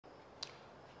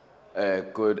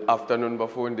Good afternoon,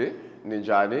 bafundi.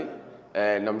 Ninjani.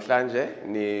 Namhlanje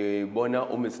nibona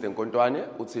uMr. Nkontwane,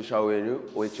 uthisha wenu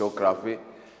we-geography.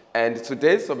 And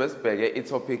today sobe sibheke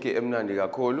itopic emnandi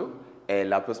kakhulu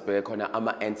lapho sibheke khona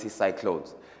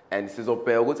ama-anticyclones. And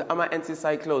sizobheka ukuthi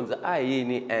ama-anticyclones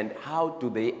ayini and how do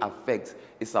they affect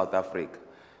South Africa.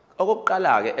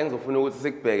 Okokuqala ke engizofuna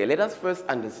ukuthi sikubheke, let us first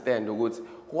understand ukuthi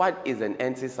what is an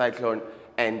anticyclone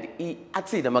and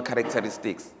athini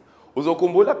ama-characteristics.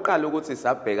 Uzokhumbula kuqala ukuthi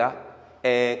sabheka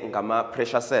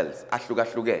ngama-pressure cells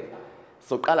ahlukahlukene.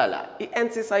 So qala la,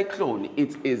 i-anticyclone,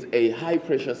 it is a high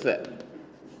pressure cell.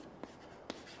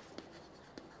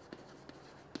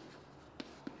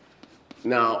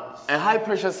 Now, a high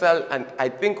pressure cell, and I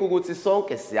think ukuthi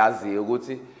sonke siyazi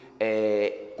ukuthi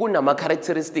kunama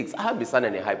characteristics ahambisana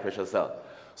ne high pressure cell.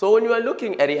 So when you are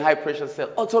looking at a high pressure cell,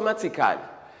 automatically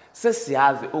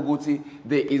sesiyazi ukuthi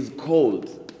there is cold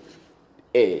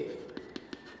air.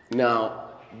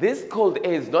 Now, this cold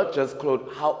air is not just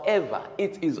cold, however,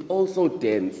 it is also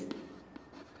dense.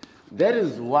 That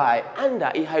is why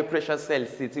under a high pressure cell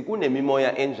sithi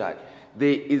kunemimoya enjani,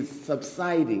 there is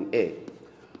subsiding air.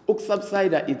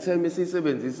 Ukusubsida iterm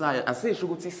esisebenzisayo asisho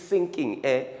ukuthi sinking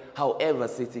air, however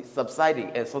sithi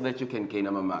subsiding air so that you can gain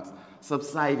ama marks.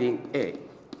 Subsiding air.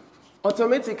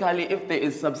 Automatically, if there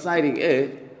is subsiding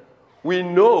air, we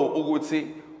know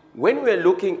ukuthi when we're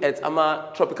looking at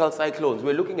tropical cyclones,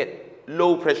 we're looking at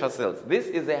low pressure cells. This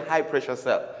is a high pressure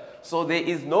cell. So there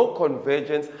is no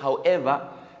convergence, however,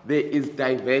 there is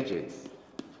divergence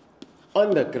on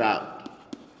the ground.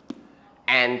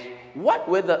 And what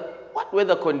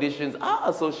weather conditions are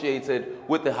associated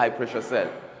with the high pressure cell?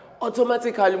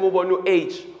 Automatically, mubonu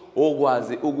H,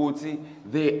 ogwazi uguti,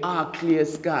 there are clear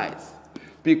skies.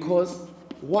 Because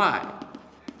why?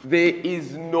 There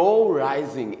is no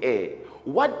rising air.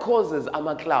 What causes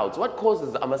clouds? What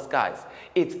causes skies?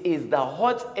 It is the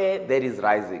hot air that is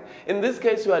rising. In this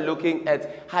case, you are looking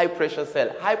at high pressure cell.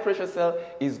 High pressure cell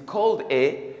is cold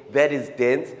air that is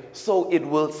dense, so it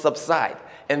will subside.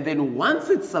 And then once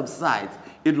it subsides,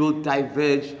 it will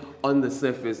diverge on the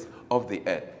surface of the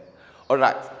earth. All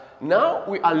right. Now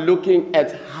we are looking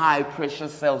at high pressure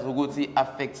cells ukuthi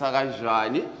affecta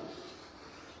kanjani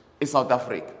South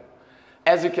Africa.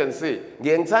 As you can see,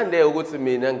 ngiyangithanda ukuthi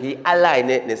mina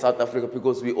ngi-align ne South Africa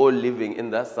because we all living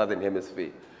in the southern hemisphere.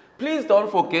 Please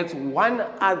don't forget one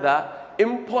other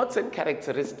important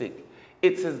characteristic.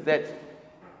 It is that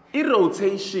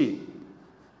rotation,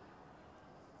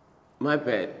 my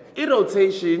bad,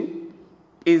 rotation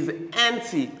is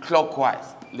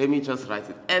anti-clockwise. Let me just write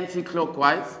it,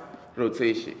 anti-clockwise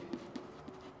rotation.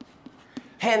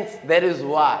 Hence, that is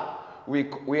why we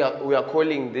are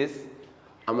calling this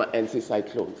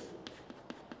anticyclones.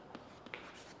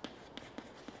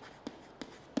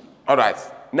 All right,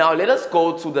 now let us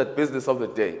go to the business of the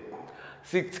day.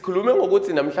 Sikhulume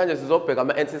ngokuthi namhlanje sizobheka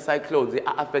ama-anticyclones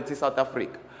affect South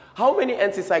Africa. How many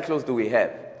anticyclones do we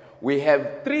have? We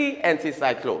have 3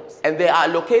 anticyclones, and they are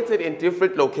located in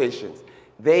different locations.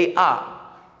 They are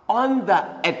on the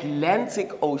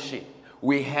Atlantic Ocean.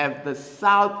 We have the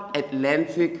South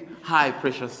Atlantic high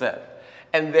pressure cell.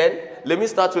 And then, let me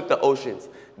start with the oceans.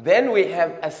 Then we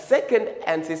have a second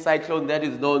anticyclone that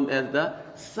is known as the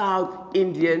South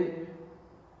Indian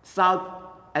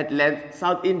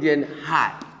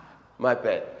high. My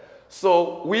bad.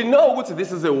 So we know that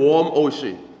this is a warm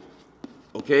ocean.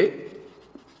 Okay?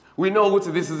 We know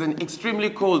that this is an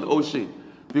extremely cold ocean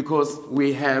because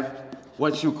we have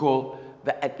what you call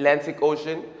the Atlantic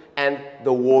Ocean and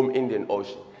the warm Indian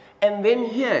Ocean. And then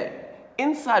here,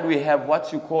 inside we have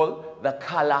what you call the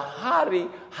Kalahari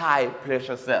high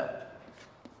pressure cell.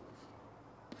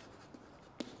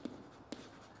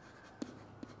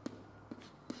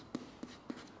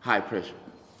 High pressure.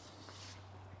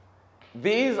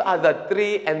 These are the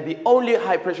 3 and the only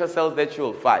high pressure cells that you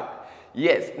will find.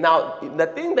 Yes, now the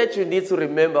thing that you need to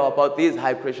remember about these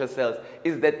high pressure cells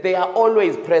is that they are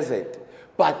always present,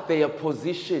 but their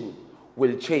position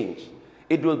will change.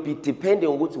 It will be depending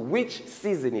on which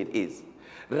season it is.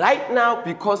 Right now,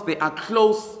 because they are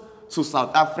close to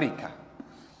South Africa,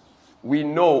 we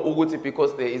know Uguti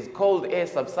because there is cold air,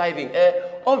 subsiding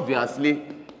air, obviously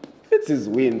it is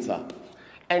winter.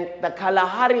 And the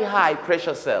Kalahari high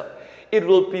pressure cell, it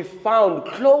will be found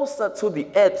closer to the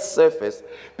Earth's surface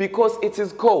because it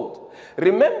is cold.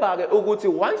 Remember, Uguti,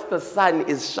 once the sun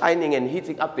is shining and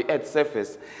heating up the Earth's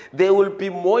surface, there will be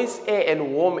moist air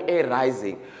and warm air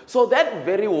rising. So that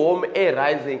very warm air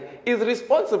rising is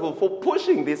responsible for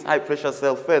pushing this high pressure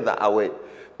cell further away.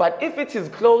 But if it is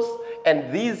close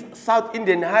and these South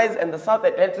Indian highs and the South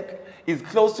Atlantic is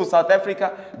close to South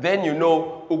Africa, then you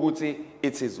know, Uguti,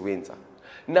 it is winter.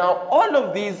 Now, all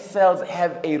of these cells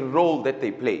have a role that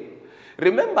they play.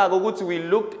 Remember, we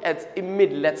looked at a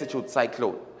mid-latitude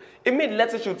cyclone. A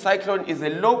mid-latitude cyclone is a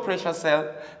low-pressure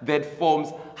cell that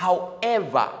forms,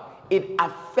 however, it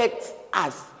affects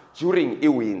us during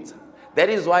a winter. That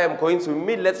is why I'm going to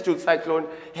mid-latitude cyclone,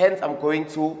 hence I'm going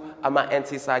to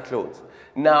anticyclones.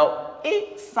 Now,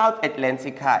 in South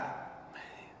Atlantic high,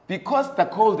 because the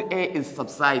cold air is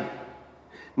subsiding.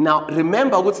 Now,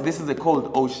 remember, this is a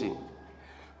cold ocean.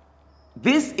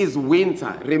 This is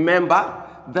winter. Remember,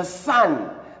 the sun.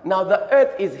 Now, the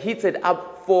earth is heated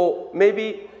up for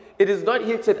maybe, it is not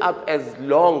heated up as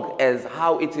long as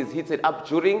how it is heated up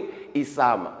during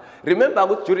summer.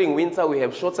 Remember, during winter we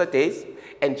have shorter days,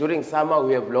 and during summer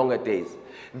we have longer days.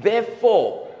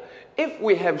 Therefore, if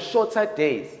we have shorter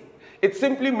days, it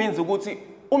simply means ukuthi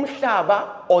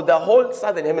umhlaba or the whole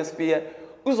southern hemisphere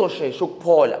uzoshesha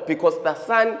ukuphola because the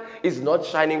sun is not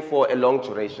shining for a long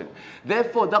duration.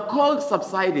 Therefore, the cold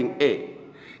subsiding air,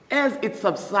 as it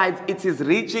subsides, it is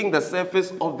reaching the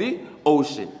surface of the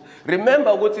ocean.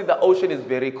 Remember, the ocean is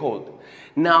very cold.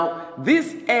 Now,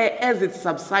 this air, as it's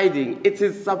subsiding, it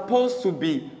is supposed to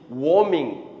be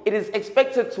warming. It is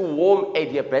expected to warm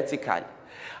adiabatically.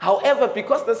 However,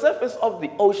 because the surface of the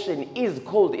ocean is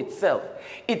cold itself,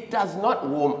 it does not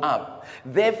warm up.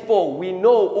 Therefore, we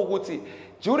know ukuthi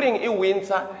during a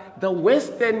winter, the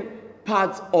western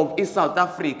part of South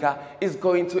Africa is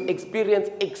going to experience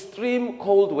extreme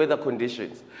cold weather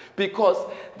conditions because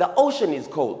the ocean is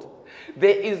cold.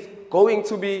 There is going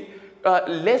to be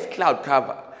less cloud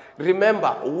cover. Remember,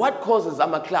 what causes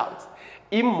clouds?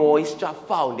 Moisture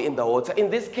found in the water. In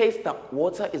this case, the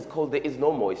water is cold, there is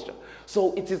no moisture.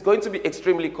 So it is going to be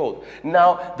extremely cold.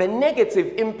 Now, the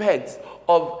negative impacts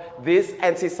of this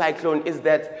anticyclone is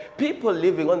that people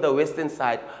living on the western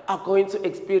side are going to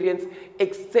experience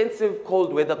extensive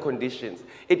cold weather conditions.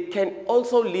 It can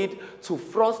also lead to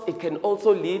frost, it can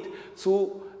also lead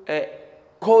to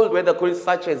cold weather conditions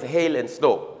such as hail and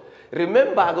snow.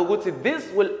 Remember,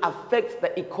 this will affect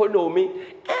the economy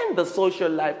and the social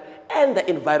life and the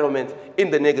environment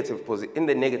in the negative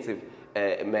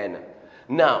manner.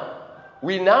 Now,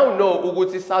 we now know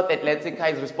Uguti South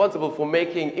Atlantica is responsible for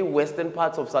making the western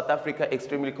parts of South Africa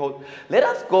extremely cold. Let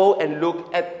us go and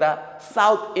look at the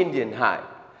South Indian High.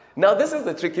 Now, this is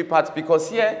the tricky part because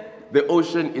here the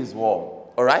ocean is warm,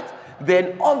 all right?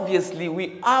 Then obviously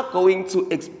we are going to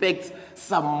expect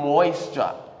some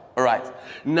moisture. All right.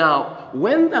 Now,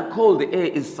 when the cold air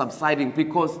is subsiding,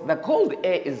 because the cold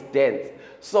air is dense,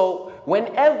 so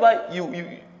whenever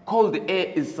cold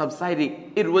air is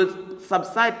subsiding, it will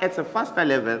subside at a faster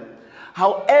level.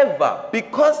 However,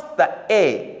 because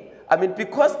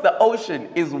because the ocean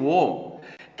is warm,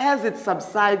 as it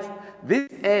subsides, this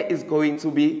air is going to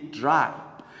be dry.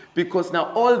 Because now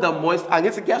all the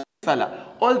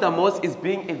moisture is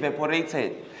being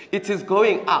evaporated. It is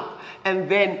going up. And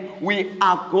then we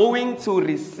are going to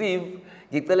receive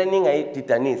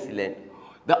the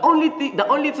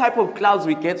only type of clouds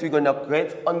we're going to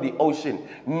get on the ocean,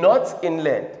 not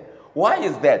inland. Why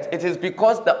is that? It is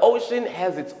because the ocean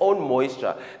has its own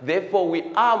moisture. Therefore,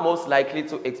 we are most likely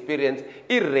to experience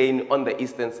rain on the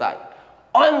eastern side.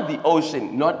 On the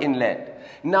ocean, not inland.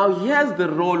 Now, here's the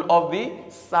role of the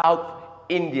South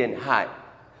Indian High.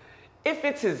 If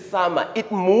it is summer,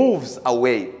 it moves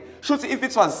away. If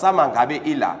it was summer,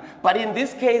 but in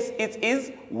this case, it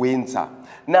is winter.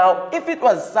 Now, if it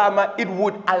was summer, it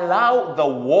would allow the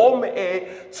warm air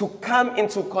to come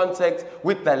into contact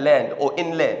with the land or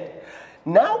inland.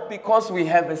 Now, because we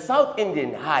have a South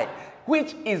Indian High,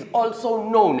 which is also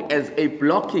known as a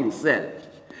blocking cell,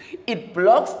 it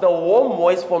blocks the warm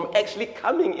moist from actually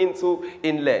coming into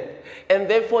inland. And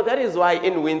therefore, that is why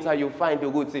in winter you find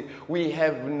we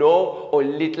have no or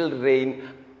little rain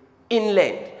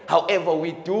inland. However,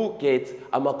 we do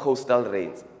get coastal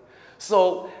rains.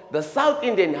 So, the South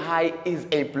Indian High is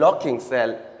a blocking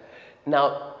cell.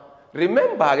 Now,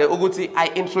 remember,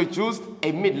 I introduced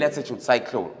a mid-latitude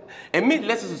cyclone. A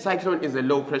mid-latitude cyclone is a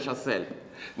low-pressure cell.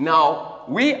 Now,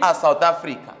 we are South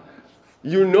Africa.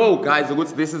 You know, guys,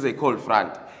 this is a cold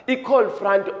front. A cold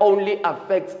front only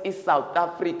affects South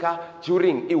Africa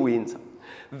during the winter.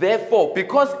 Therefore,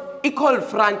 because a cold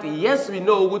front, yes, we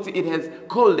know it has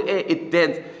cold air, it's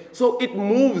dense, so it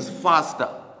moves faster.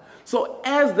 So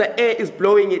as the air is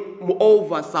blowing it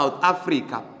over South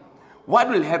Africa, what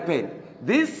will happen?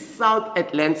 This South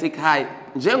Atlantic High,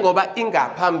 njengoba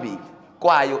ingaphambili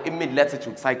kwayo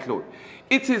mid-latitude cyclone,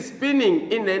 it is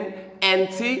spinning in an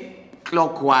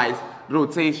anti-clockwise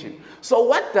rotation. So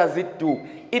what does it do?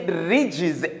 It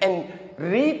ridges and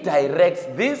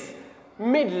redirects this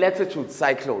mid-latitude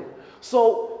cyclone.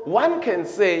 So one can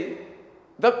say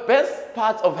The best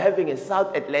part of having a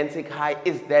South Atlantic high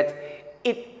is that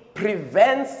it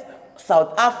prevents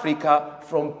South Africa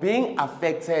from being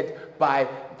affected by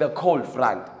the cold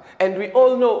front. And we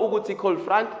all know Uguti cold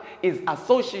front is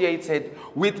associated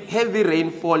with heavy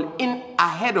rainfall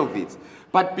ahead of it.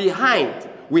 But behind,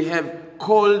 we have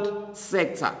cold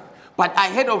sector. But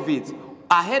ahead of it,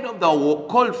 ahead of the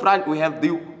cold front, we have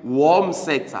the warm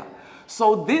sector.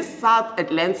 So this South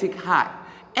Atlantic high,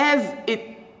 as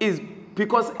it is,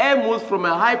 because air moves from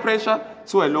a high pressure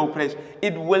to a low pressure,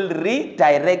 it will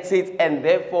redirect it, and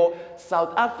therefore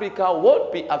South Africa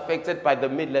won't be affected by the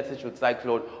mid-latitude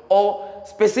cyclone, or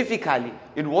specifically,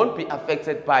 it won't be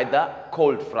affected by the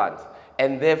cold front.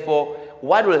 And therefore,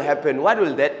 what will happen? What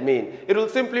will that mean? It will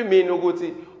simply mean,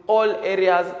 Uguti, all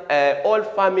areas, all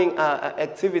farming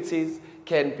activities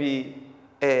can be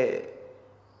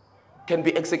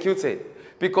executed,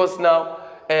 because now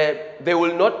there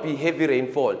will not be heavy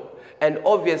rainfall. And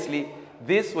obviously,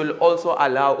 this will also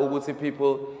allow Uguti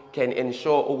people can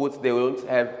ensure Uguti they won't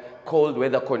have cold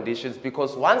weather conditions,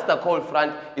 because once the cold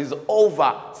front is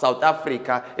over South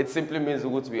Africa, it simply means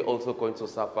Uguti we're also going to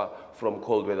suffer from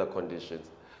cold weather conditions.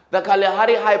 The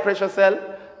Kalahari high pressure cell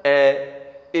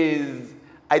is,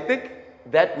 I think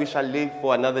that we shall leave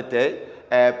for another day.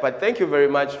 But thank you very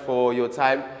much for your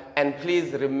time. And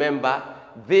please remember,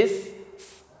 this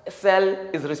cell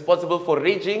is responsible for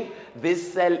ridging.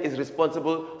 This cell is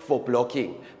responsible for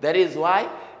blocking. That is why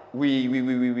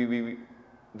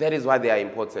that is why they are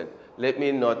important. Let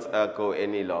me not go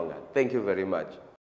any longer. Thank you very much.